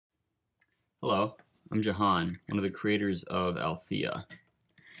Hello, I'm Jahan, one of the creators of Althea.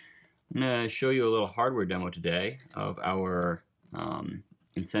 I'm going to show you a little hardware demo today of our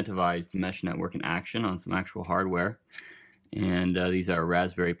incentivized mesh network in action on some actual hardware. And these are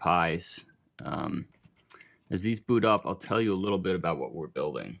Raspberry Pis. As these boot up, I'll tell you a little bit about what we're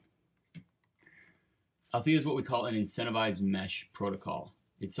building. Althea is what we call an incentivized mesh protocol.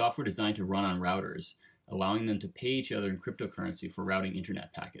 It's software designed to run on routers, allowing them to pay each other in cryptocurrency for routing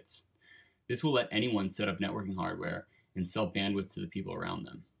internet packets. This will let anyone set up networking hardware and sell bandwidth to the people around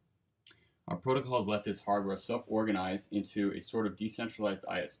them. Our protocols let this hardware self-organize into a sort of decentralized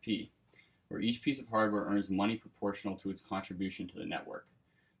ISP, where each piece of hardware earns money proportional to its contribution to the network.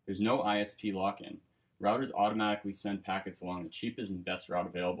 There's no ISP lock-in. Routers automatically send packets along the cheapest and best route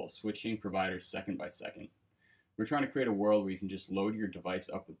available, switching providers second by second. We're trying to create a world where you can just load your device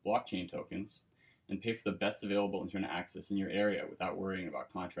up with blockchain tokens and pay for the best available internet access in your area without worrying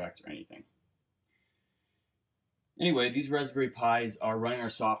about contracts or anything. Anyway, these Raspberry Pis are running our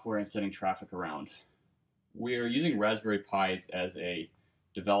software and sending traffic around. We're using Raspberry Pis as a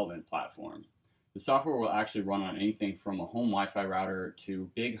development platform. The software will actually run on anything from a home Wi-Fi router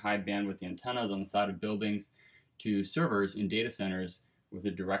to big high bandwidth antennas on the side of buildings to servers in data centers with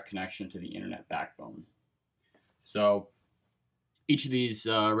a direct connection to the internet backbone. So each of these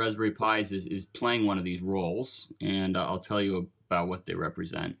Raspberry Pis is playing one of these roles, and I'll tell you about what they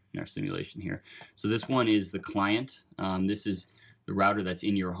represent in our simulation here. So this one is the client. This is the router that's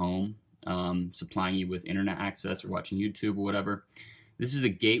in your home, supplying you with internet access or watching YouTube or whatever. This is the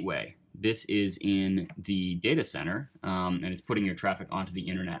gateway. This is in the data center, and it's putting your traffic onto the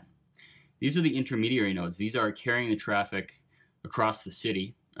internet. These are the intermediary nodes. These are carrying the traffic across the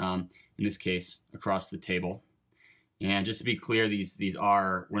city, in this case, across the table. And just to be clear, these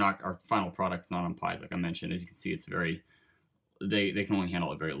are, our final product's not on Pis, like I mentioned. As you can see, it's very, they can only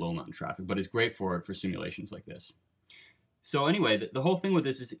handle a very low amount of traffic, but it's great for simulations like this. So anyway, the whole thing with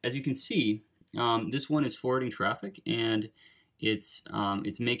this is, as you can see, this one is forwarding traffic, and it's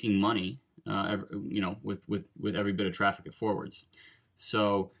making money, with every bit of traffic it forwards.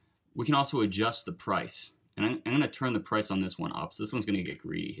 So we can also adjust the price, and I'm going to turn the price on this one up. So this one's going to get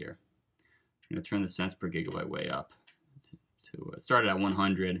greedy here. I'm going to turn the cents per gigabyte way up. It started at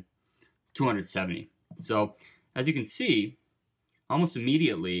 100, 270. So as you can see, almost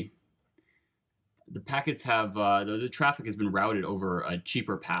immediately, the packets have, the traffic has been routed over a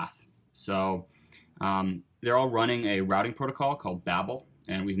cheaper path. So they're all running a routing protocol called Babel,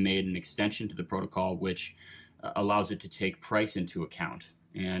 and we've made an extension to the protocol which allows it to take price into account.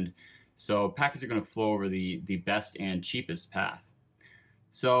 And so packets are going to flow over the best and cheapest path.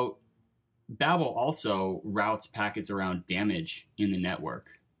 So Babel also routes packets around damage in the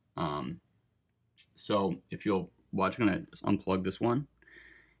network. So if you'll watch, I'm going to just unplug this one.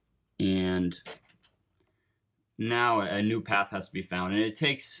 And now a new path has to be found. And it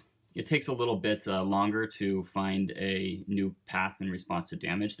takes a little bit longer to find a new path in response to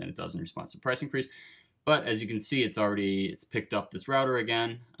damage than it does in response to price increase. But as you can see, it's picked up this router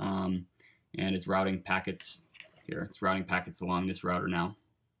again, and it's routing packets here. It's routing packets along this router now.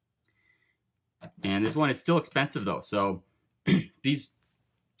 And this one is still expensive though. So these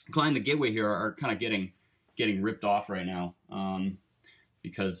client the gateway here are kind of getting ripped off right now,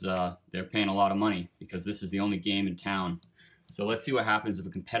 because they're paying a lot of money because this is the only game in town. So let's see what happens if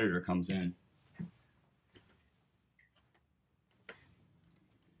a competitor comes in.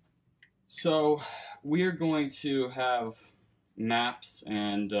 So we are going to have maps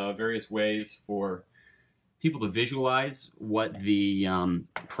and various ways for people to visualize what the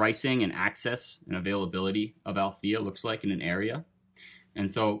pricing and access and availability of Althea looks like in an area. And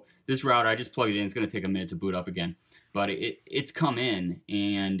so this router, I just plugged it in. It's going to take a minute to boot up again. But it's come in,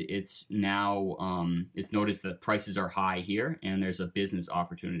 and it's now, it's noticed that prices are high here, and there's a business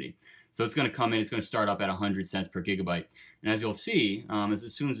opportunity. So it's going to come in, it's going to start up at 100 cents per gigabyte. And as you'll see,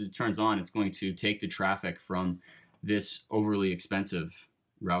 as soon as it turns on, it's going to take the traffic from this overly expensive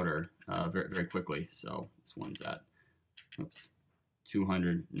router very, very quickly. So this one's at,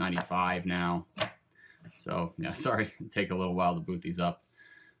 295 now. So yeah, sorry, it'll take a little while to boot these up.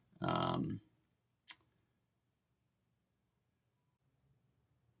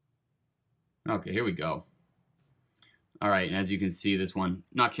 Okay, here we go. All right, and as you can see, this one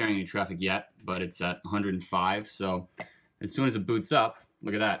not carrying any traffic yet, but it's at 105. So as soon as it boots up,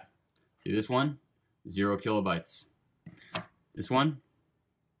 look at that. See this one? 0 kilobytes. This one?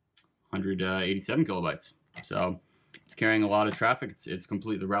 187 kilobytes. So it's carrying a lot of traffic. It's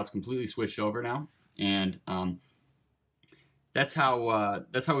complete. The route's completely switched over now, and that's how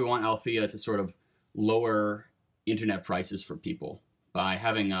we want Althea to sort of lower internet prices for people. by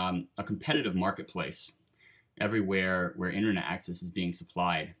having a competitive marketplace everywhere where internet access is being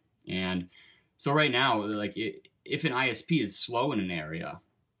supplied. And so right now, like if an ISP is slow in an area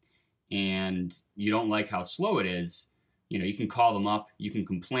and you don't like how slow it is, you can call them up, you can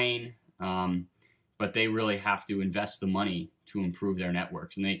complain, but they really have to invest the money to improve their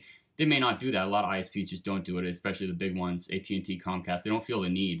networks. And they may not do that. A lot of ISPs just don't do it, especially the big ones, AT&T, Comcast. They don't feel the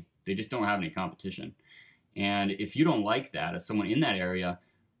need. They just don't have any competition. And if you don't like that, as someone in that area,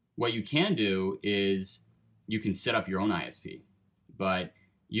 what you can do is you can set up your own ISP. But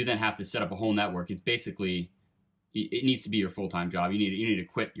you then have to set up a whole network. It's basically, it needs to be your full-time job. You need to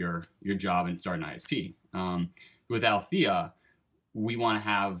quit your job and start an ISP. With Althea, we want to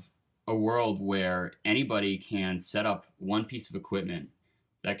have a world where anybody can set up one piece of equipment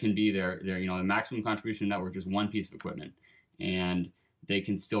that can be their the maximum contribution network, just one piece of equipment, and they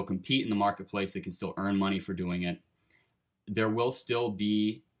can still compete in the marketplace. They can still earn money for doing it. There will still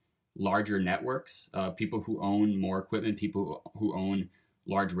be larger networks, people who own more equipment, people who own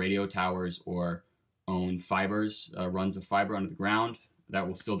large radio towers or own fibers, runs of fiber under the ground. That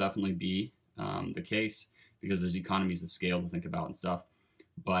will still definitely be the case because there's economies of scale to think about and stuff.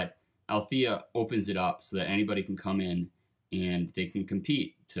 But Althea opens it up so that anybody can come in and they can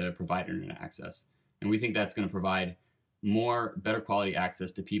compete to provide internet access. And we think that's going to provide better quality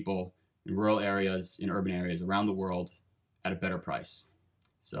access to people in rural areas, in urban areas around the world at a better price.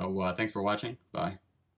 So thanks for watching. Bye.